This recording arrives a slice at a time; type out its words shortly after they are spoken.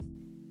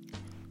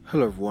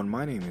Hello everyone,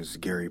 my name is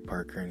Gary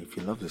Parker, and if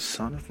you love the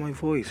sound of my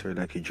voice or would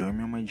like to join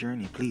me on my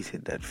journey, please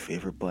hit that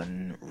favorite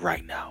button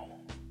right now.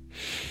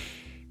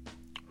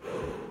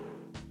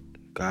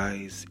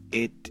 Guys,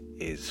 it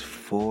is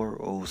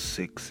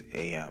 4:06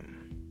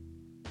 a.m.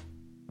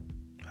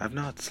 I've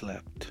not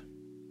slept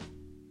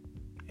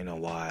in a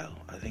while.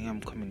 I think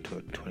I'm coming to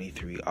a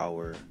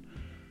 23-hour,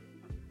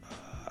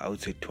 I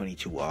would say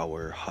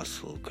 22-hour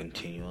hustle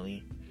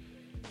continually.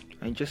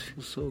 And it just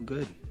feels so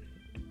good.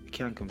 I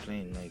can't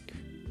complain,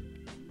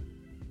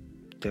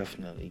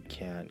 definitely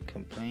can't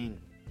complain.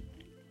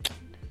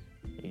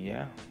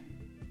 Yeah,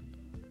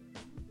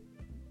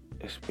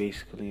 it's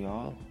basically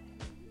all,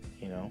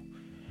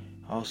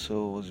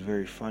 Also, it was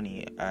very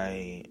funny.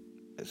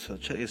 So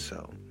check this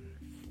out.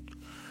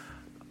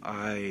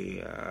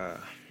 I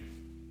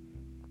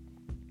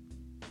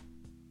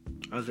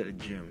was at the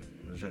gym.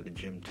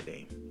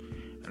 Today,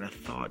 and a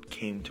thought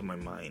came to my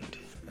mind.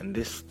 And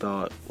this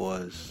thought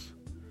was,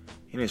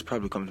 it's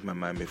probably come to my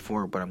mind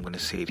before, but I'm gonna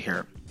say it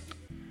here.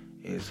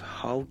 Is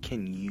how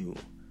can you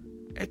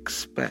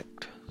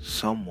expect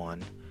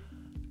someone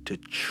to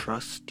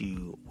trust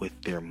you with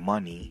their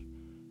money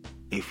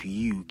if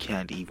you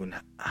can't even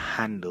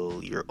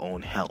handle your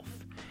own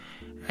health?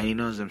 And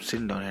as I'm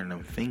sitting down here and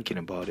I'm thinking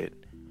about it,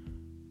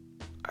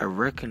 I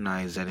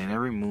recognize that in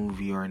every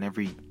movie or in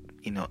every,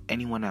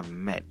 anyone I've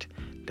met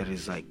that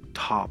is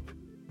top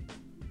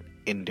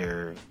in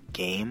their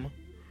game,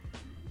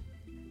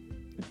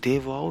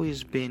 they've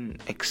always been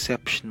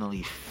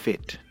exceptionally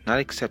fit. Not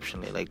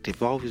exceptionally,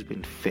 they've always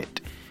been fit.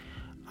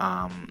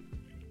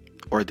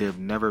 Or they've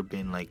never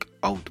been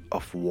out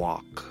of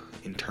walk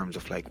in terms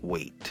of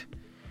weight.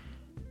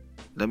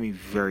 Let me be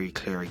very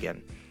clear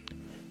again.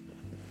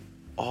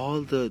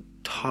 All the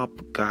top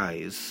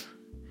guys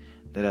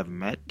that I've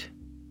met,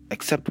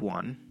 except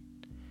one,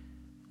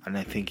 and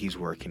I think he's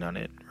working on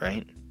it,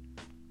 right?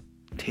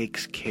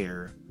 Takes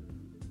care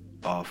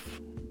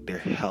of their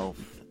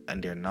health,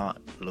 and they're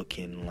not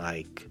looking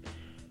like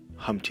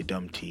Humpty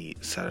Dumpty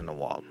sat on a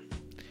wall.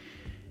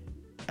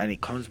 And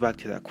it comes back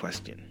to that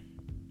question.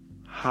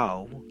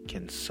 How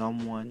can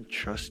someone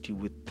trust you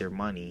with their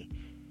money,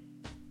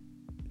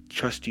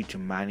 trust you to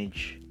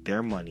manage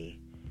their money,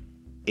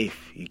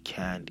 if you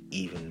can't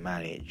even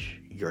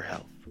manage your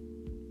health?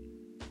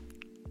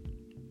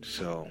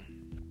 So,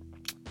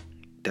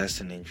 that's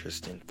an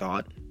interesting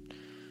thought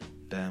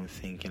that I'm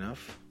thinking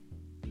of.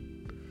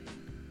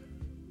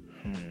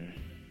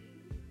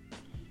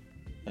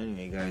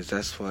 Anyway, guys,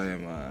 that's why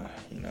I'm,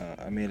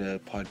 I made a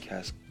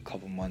podcast a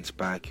couple months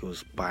back. It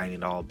was buying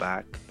it all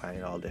back,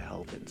 buying all the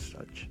health and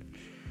such.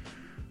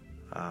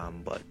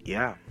 But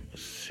yeah,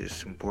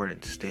 it's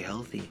important to stay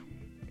healthy.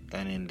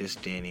 And in this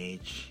day and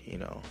age,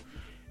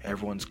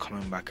 everyone's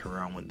coming back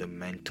around with the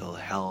mental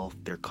health.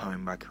 They're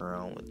coming back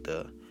around with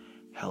the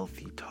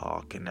healthy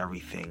talk and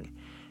everything.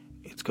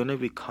 It's going to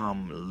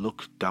become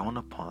looked down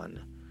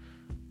upon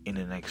in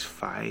the next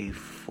 5,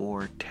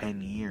 4,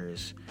 10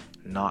 years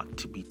not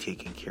to be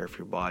taking care of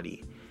your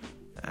body.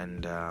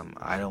 And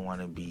I don't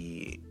want to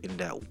be in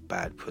that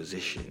bad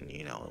position,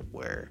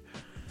 where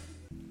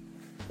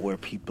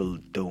people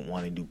don't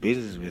want to do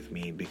business with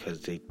me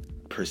because they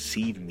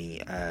perceive me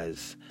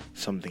as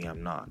something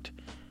I'm not.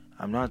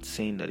 I'm not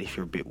saying that if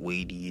you're a bit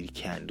weighty you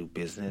can't do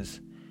business.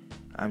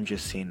 I'm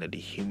just saying that the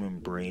human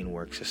brain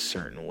works a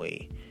certain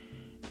way,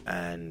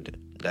 and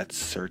that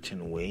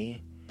certain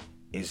way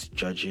is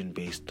judging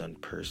based on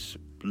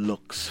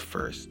looks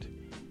first.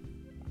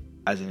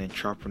 As an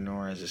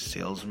entrepreneur, as a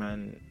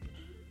salesman,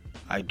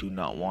 I do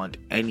not want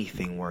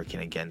anything working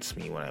against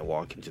me when I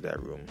walk into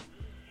that room.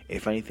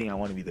 If anything, I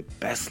want to be the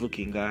best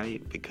looking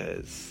guy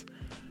because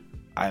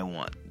I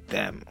want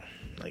them.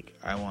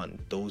 I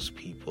want those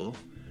people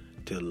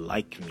to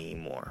like me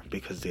more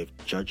because they've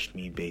judged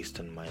me based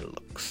on my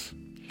looks.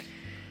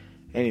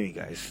 Anyway,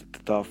 guys, the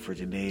thought for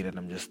today that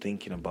I'm just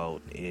thinking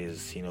about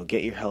is,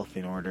 get your health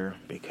in order,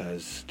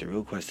 because the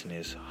real question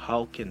is,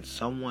 how can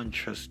someone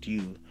trust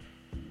you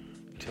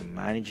to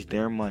manage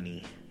their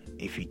money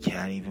if you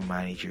can't even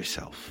manage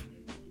yourself?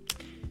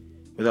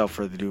 Without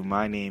further ado,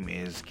 my name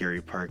is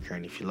Gary Parker,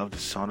 and if you love the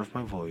sound of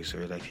my voice or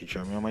would like to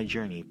join me on my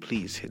journey,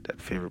 please hit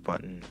that favorite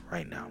button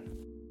right now.